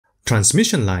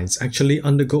Transmission lines actually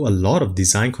undergo a lot of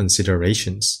design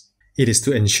considerations. It is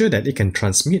to ensure that it can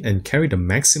transmit and carry the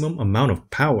maximum amount of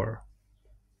power.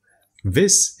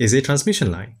 This is a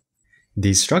transmission line.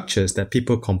 These structures that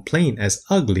people complain as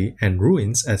ugly and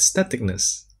ruins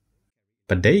aestheticness.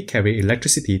 But they carry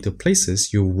electricity to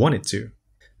places you want it to.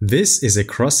 This is a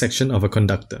cross-section of a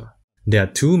conductor. There are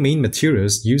two main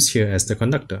materials used here as the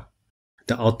conductor.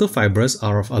 The outer fibers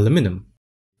are of aluminum,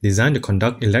 designed to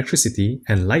conduct electricity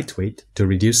and lightweight to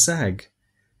reduce sag.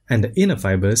 And the inner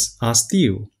fibers are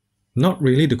steel, not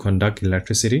really to conduct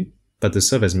electricity, but to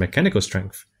serve as mechanical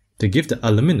strength, to give the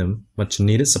aluminum much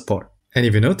needed support. And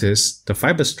if you notice, the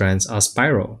fiber strands are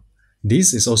spiral.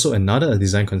 This is also another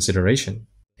design consideration.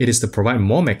 It is to provide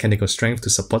more mechanical strength to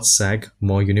support sag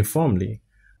more uniformly.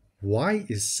 Why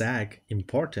is sag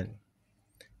important?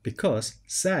 Because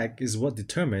sag is what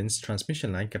determines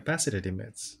transmission line capacity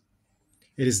limits.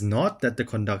 It is not that the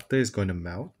conductor is going to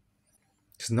melt.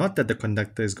 It's not that the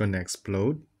conductor is going to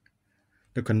explode.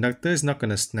 The conductor is not going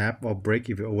to snap or break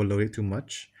if you overload it too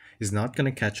much. It's not going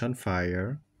to catch on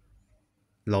fire.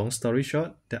 Long story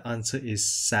short, the answer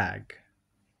is sag.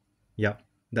 Yep,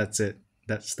 that's it.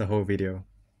 That's the whole video.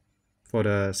 For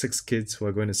the 6 kids who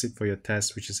are going to sit for your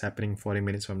test, which is happening 40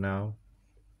 minutes from now,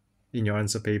 in your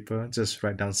answer paper, just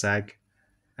write down sag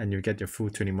and you'll get your full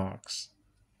 20 marks.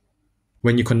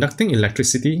 When you're conducting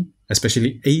electricity,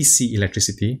 especially AC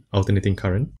electricity, alternating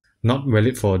current, not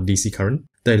valid for DC current,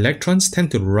 the electrons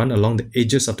tend to run along the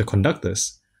edges of the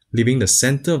conductors, leaving the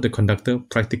center of the conductor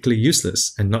practically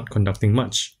useless and not conducting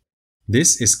much.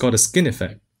 This is called a skin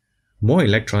effect. More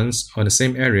electrons on the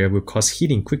same area will cause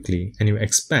heating quickly and will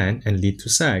expand and lead to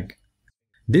sag.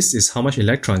 This is how much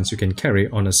electrons you can carry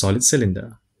on a solid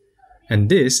cylinder. And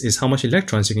this is how much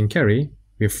electrons you can carry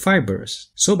with fibers.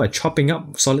 So by chopping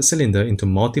up solid cylinder into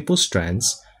multiple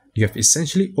strands, you have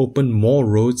essentially opened more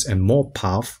roads and more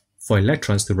paths for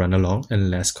electrons to run along and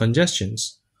less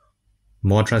congestions.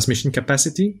 More transmission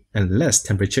capacity and less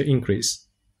temperature increase.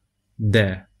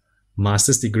 There,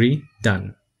 master's degree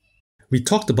done. We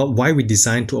talked about why we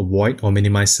designed to avoid or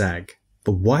minimize sag.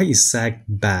 But why is sag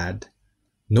bad?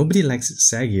 Nobody likes it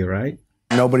saggy, right?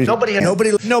 Nobody.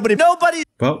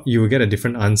 Well, you will get a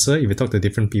different answer if you talk to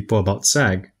different people about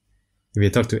sag. If you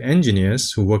talk to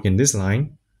engineers who work in this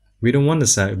line, we don't want the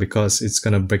sag because it's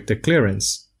gonna break the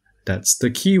clearance. That's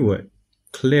the keyword.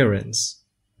 Clearance.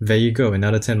 There you go,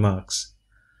 another 10 marks.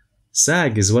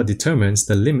 Sag is what determines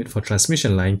the limit for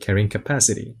transmission line carrying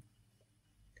capacity.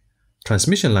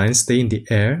 Transmission lines stay in the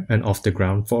air and off the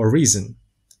ground for a reason,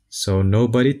 so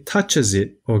nobody touches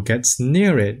it or gets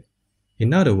near it.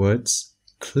 In other words,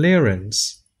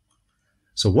 clearance.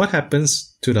 So what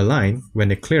happens to the line when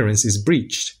the clearance is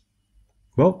breached?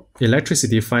 Well,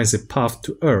 electricity finds a path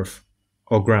to earth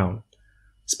or ground.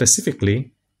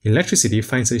 Specifically, electricity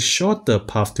finds a shorter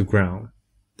path to ground.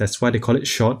 That's why they call it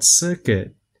short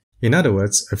circuit. In other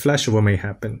words, a flashover may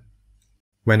happen.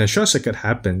 When a short circuit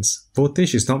happens,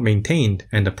 voltage is not maintained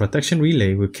and the protection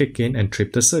relay will kick in and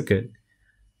trip the circuit.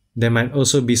 There might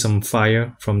also be some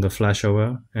fire from the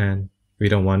flashover and we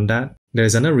don't want that. There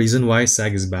is another reason why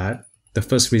sag is bad. The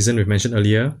first reason we mentioned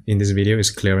earlier in this video is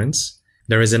clearance.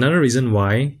 There is another reason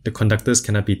why the conductors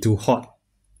cannot be too hot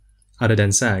other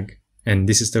than sag, and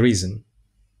this is the reason.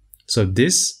 So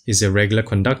this is a regular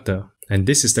conductor and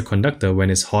this is the conductor when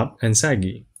it's hot and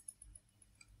saggy.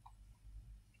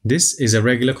 This is a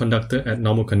regular conductor at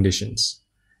normal conditions.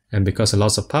 And because of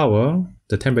loss of power,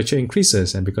 the temperature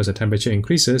increases, and because the temperature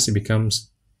increases, it becomes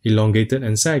elongated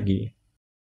and saggy.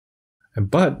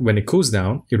 But when it cools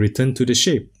down, it returns to the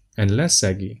shape and less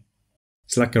saggy.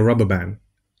 It's like a rubber band,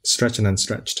 stretched and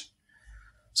unstretched.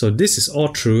 So this is all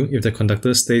true if the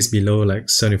conductor stays below like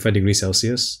 75 degrees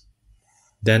Celsius.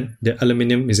 Then the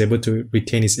aluminum is able to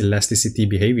retain its elasticity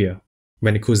behavior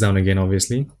when it cools down again,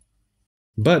 obviously.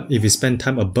 But if you spend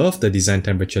time above the design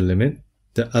temperature limit,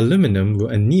 the aluminum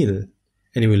will anneal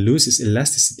and it will lose its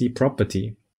elasticity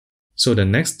property. So the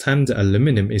next time the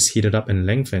aluminum is heated up and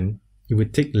lengthened, it will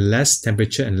take less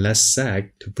temperature and less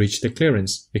sag to breach the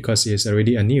clearance because it is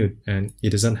already annealed and it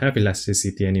doesn't have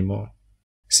elasticity anymore.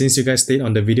 Since you guys stayed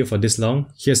on the video for this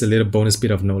long, here's a little bonus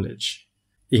bit of knowledge.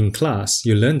 In class,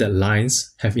 you learned that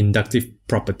lines have inductive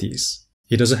properties.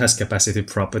 It also has capacitive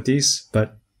properties,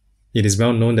 but it is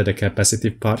well known that the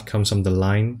capacitive part comes from the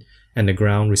line and the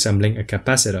ground resembling a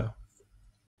capacitor.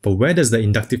 But where does the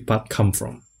inductive part come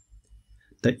from?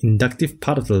 The inductive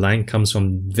part of the line comes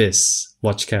from this.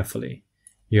 Watch carefully.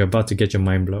 You're about to get your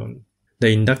mind blown. The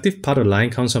inductive part of the line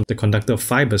comes from the conductor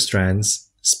fiber strands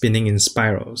spinning in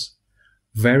spirals,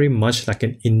 very much like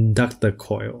an inductor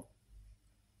coil.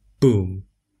 Boom.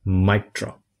 Mic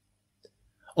drop.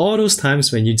 All those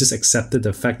times when you just accepted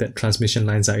the fact that transmission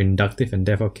lines are inductive and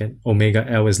therefore omega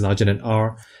L is larger than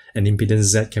R and impedance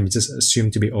Z can be just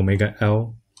assumed to be omega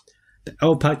L. The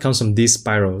L part comes from these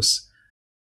spirals.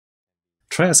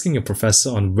 Try asking your professor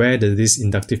on where this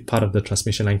inductive part of the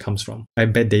transmission line comes from. I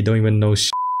bet they don't even know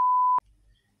shit.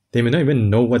 They may not even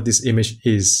know what this image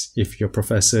is if your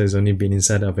professor has only been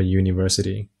inside of a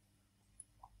university.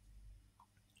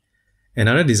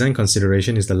 Another design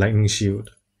consideration is the lightning shield.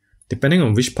 Depending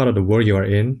on which part of the world you are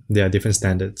in, there are different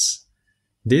standards.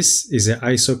 This is an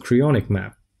isochronic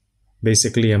map,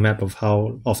 basically a map of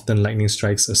how often lightning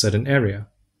strikes a certain area.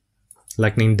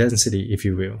 Lightning density, if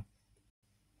you will.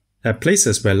 At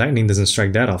places where lightning doesn't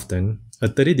strike that often, a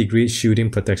 30-degree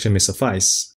shielding protection may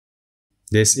suffice.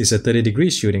 This is a 30-degree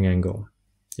shielding angle.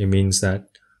 It means that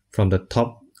from the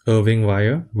top Irving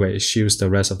wire, where it shields the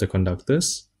rest of the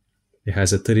conductors, it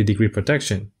has a 30-degree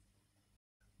protection.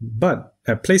 But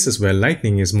at places where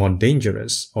lightning is more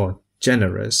dangerous or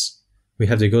generous, we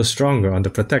have to go stronger on the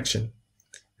protection.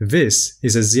 This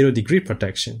is a 0-degree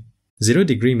protection. 0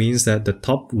 degree means that the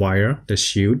top wire, the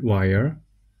shield wire,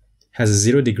 has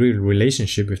a 0-degree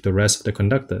relationship with the rest of the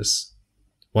conductors.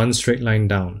 One straight line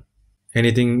down.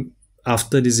 Anything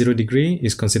after the 0 degree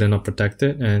is considered not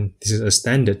protected, and this is a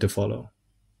standard to follow.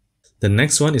 The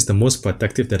next one is the most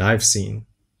protective that I've seen.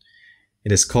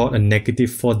 It is called a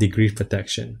 -4-degree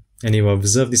protection. And if you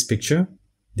observe this picture,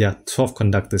 there are 12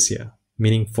 conductors here,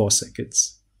 meaning 4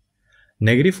 circuits.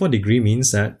 -4 degree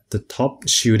means that the top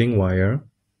shielding wire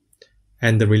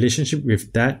and the relationship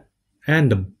with that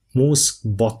and the most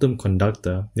bottom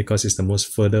conductor, because it's the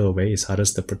most further away, is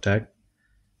hardest to protect,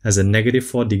 has a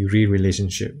 -4 degree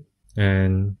relationship.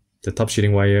 And the top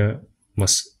shielding wire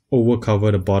must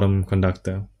overcover the bottom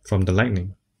conductor from the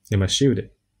lightning. They must shield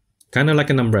it. Kind of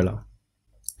like an umbrella.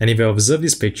 And if you observe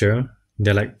this picture,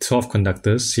 there are like 12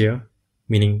 conductors here,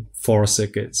 meaning 4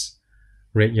 circuits.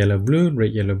 Red, yellow, blue,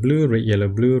 red, yellow, blue, red, yellow,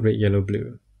 blue, red, yellow,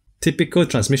 blue. Typical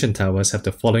transmission towers have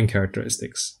the following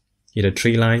characteristics. Either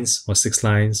 3 lines, or 6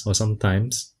 lines, or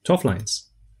sometimes 12 lines.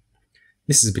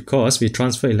 This is because we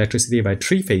transfer electricity by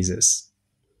 3 phases.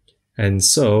 And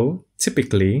so,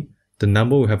 typically, the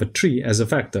number will have a 3 as a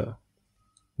factor.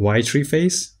 Why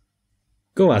 3-phase?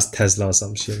 Go ask Tesla or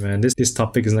some shit, man. This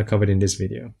topic is not covered in this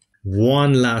video.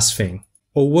 One last thing.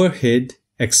 Overhead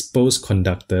exposed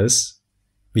conductors,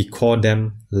 we call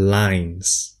them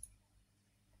lines.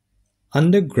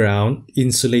 Underground,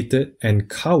 insulated and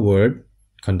covered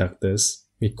conductors,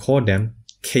 we call them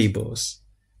cables.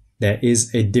 There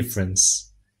is a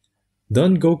difference.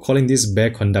 Don't go calling these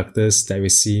bare conductors that we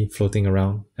see floating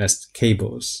around as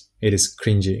cables. It is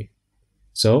cringy.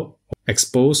 So,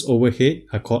 exposed overhead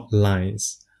are called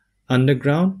lines.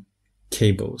 Underground,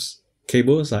 cables.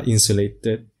 Cables are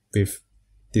insulated with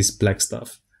this black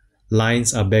stuff.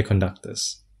 Lines are bare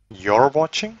conductors. You're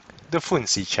watching the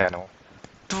Funsi channel.